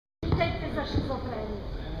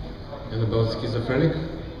And about schizophrenic?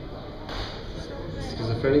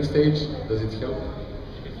 Schizophrenic stage, does it help?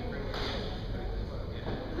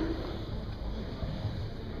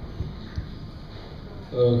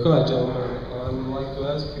 Hi gentlemen, I'd like to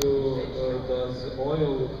ask you, does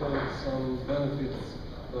oil have some benefits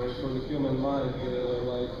for the human mind,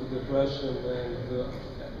 like depression and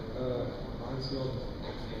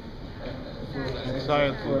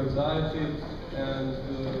anxiety and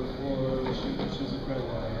for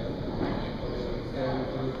schizophrenia?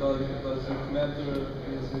 And does it matter,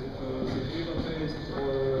 is it sativa-based or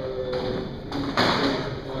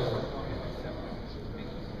oil?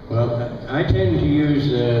 Well, I tend to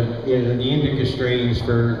use the indica strains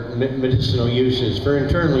for medicinal uses, for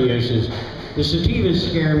internal uses. The sativas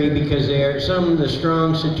scare me because they are some of the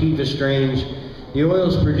strong sativa strains. The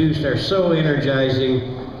oils produced are so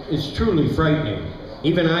energizing, it's truly frightening.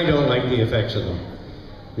 Even I don't like the effects of them.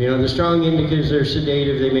 You know, the strong indicas, they're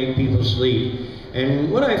sedative, they make people sleep.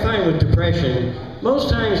 And what I find with depression, most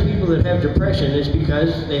times people that have depression is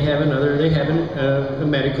because they have a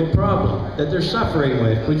medical problem that they're suffering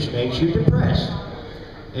with, which makes you depressed.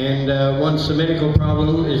 And once the medical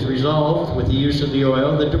problem is resolved with the use of the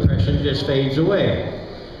oil, the depression just fades away.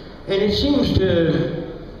 And it seems to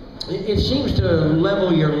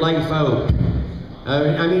level your life out.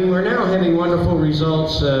 I mean, we're now having wonderful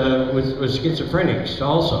results with schizophrenics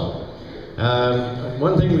also.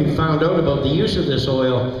 One thing we found out about the use of this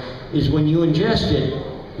oil is when you ingest it,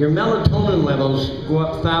 your melatonin levels go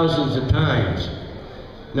up thousands of times.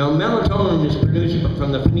 Now, melatonin is produced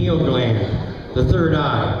from the pineal gland, the third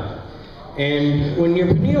eye. And when your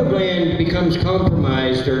pineal gland becomes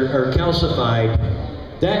compromised or calcified,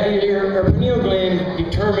 your pineal gland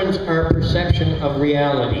determines our perception of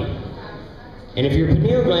reality. And if your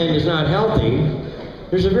pineal gland is not healthy,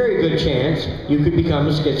 there's a very good chance you could become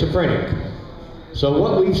a schizophrenic. So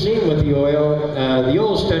what we've seen with the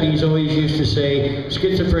old studies always used to say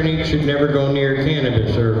schizophrenics should never go near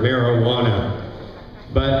cannabis or marijuana.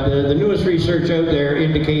 But the newest research out there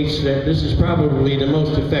indicates that this is probably the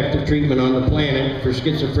most effective treatment on the planet for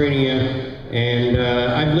schizophrenia. And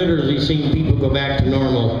I've literally seen people go back to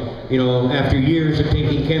normal. You know, after years of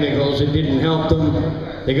taking chemicals, it didn't help them.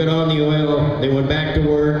 They got on the oil, they went back to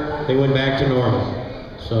work, they went back to normal.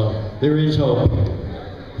 So there is hope.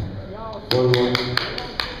 One more.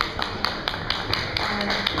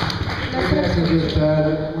 Maybe I can just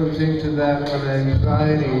add one thing to that on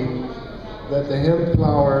anxiety, that the hemp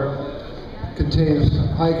flower contains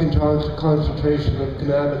high concentration of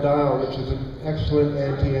cannabidiol, which is an excellent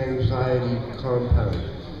anti-anxiety compound.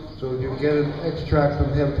 So if you get an extract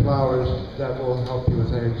from hemp flowers, that will help you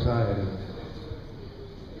with anxiety.